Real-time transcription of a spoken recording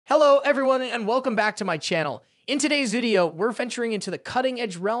Hello everyone and welcome back to my channel. In today's video, we're venturing into the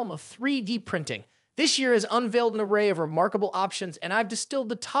cutting-edge realm of 3D printing. This year has unveiled an array of remarkable options, and I've distilled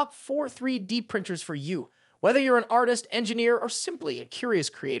the top 4 3D printers for you. Whether you're an artist, engineer, or simply a curious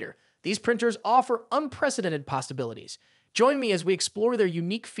creator, these printers offer unprecedented possibilities. Join me as we explore their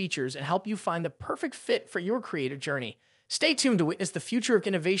unique features and help you find the perfect fit for your creative journey. Stay tuned to witness the future of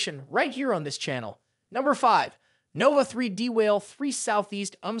innovation right here on this channel. Number 5. Nova 3D Whale 3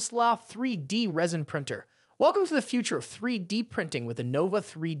 Southeast Msla 3D Resin Printer. Welcome to the future of 3D printing with the Nova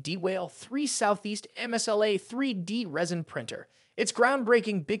 3D Whale 3 Southeast MSLA 3D Resin Printer. Its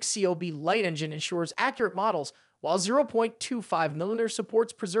groundbreaking Big COB light engine ensures accurate models, while 0.25mm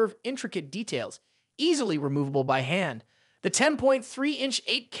supports preserve intricate details, easily removable by hand. The 10.3-inch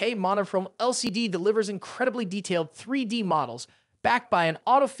 8K monochrome LCD delivers incredibly detailed 3D models, backed by an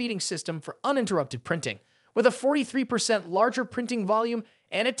auto-feeding system for uninterrupted printing. With a 43% larger printing volume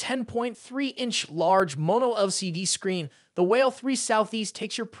and a 10.3-inch large mono LCD screen, the Whale 3 Southeast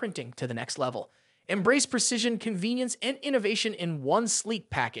takes your printing to the next level. Embrace precision, convenience, and innovation in one sleek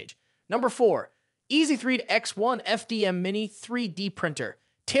package. Number 4. Easythreed X1 FDM Mini 3D Printer.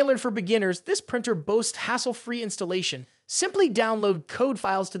 Tailored for beginners, this printer boasts hassle-free installation. Simply download code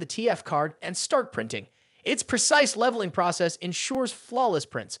files to the TF card and start printing. Its precise leveling process ensures flawless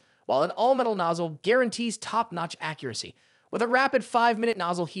prints, while an all-metal nozzle guarantees top-notch accuracy. With a rapid 5-minute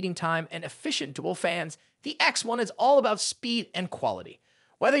nozzle heating time and efficient dual fans, the X1 is all about speed and quality.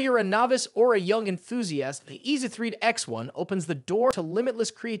 Whether you're a novice or a young enthusiast, the Easythreed X1 opens the door to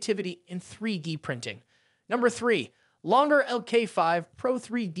limitless creativity in 3D printing. Number 3. Longer LK5 Pro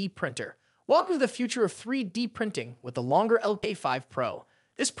 3D Printer. Welcome to the future of 3D printing with the Longer LK5 Pro.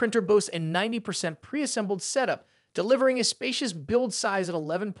 This printer boasts a 90% pre-assembled setup, delivering a spacious build size at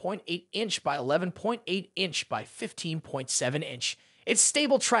 11.8 inch by 11.8 inch by 15.7 inch. Its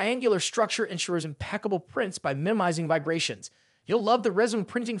stable triangular structure ensures impeccable prints by minimizing vibrations. You'll love the resin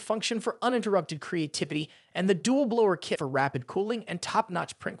printing function for uninterrupted creativity and the dual blower kit for rapid cooling and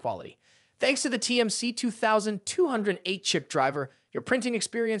top-notch print quality. Thanks to the TMC 2208 chip driver, your printing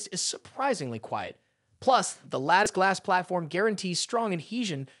experience is surprisingly quiet. Plus, the lattice glass platform guarantees strong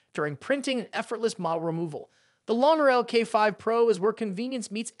adhesion during printing and effortless model removal. The Longer LK5 Pro is where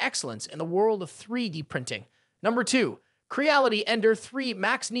convenience meets excellence in the world of 3D printing. Number 2. Creality Ender 3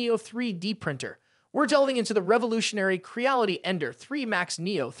 Max Neo 3D Printer. We're delving into the revolutionary Creality Ender 3 Max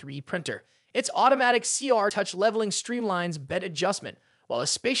Neo 3D Printer. Its automatic CR touch leveling streamlines bed adjustment, while a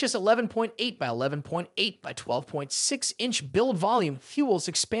spacious 11.8 by 11.8 by 12.6 inch build volume fuels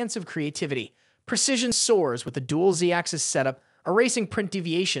expansive creativity. Precision soars with the dual Z-axis setup, erasing print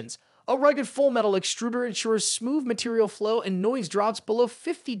deviations. A rugged full metal extruder ensures smooth material flow and noise drops below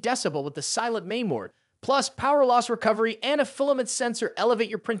 50 decibel with the silent main mode. Plus, power loss recovery and a filament sensor elevate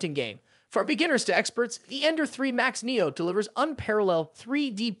your printing game. For beginners to experts, the Ender 3 Max Neo delivers unparalleled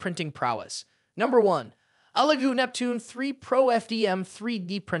 3D printing prowess. Number 1. Elegoo Neptune 3 Pro FDM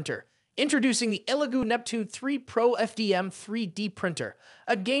 3D Printer. Introducing the Elegoo Neptune 3 Pro FDM 3D Printer,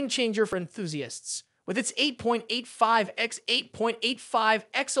 a game changer for enthusiasts. With its 8.85 x 8.85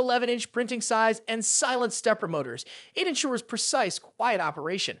 x 11-inch printing size and silent stepper motors, it ensures precise, quiet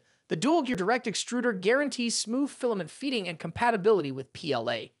operation. The dual-gear direct extruder guarantees smooth filament feeding and compatibility with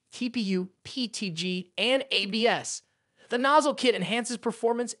PLA, TPU, PTG, and ABS. The nozzle kit enhances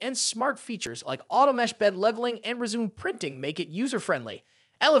performance, and smart features like auto mesh bed leveling and resume printing make it user-friendly.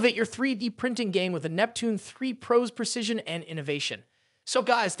 Elevate your 3D printing game with the Neptune 3 Pro's precision and innovation. So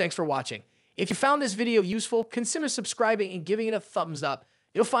guys, thanks for watching. If you found this video useful, consider subscribing and giving it a thumbs up.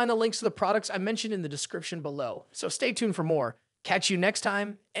 You'll find the links to the products I mentioned in the description below. So stay tuned for more. Catch you next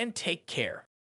time, and take care.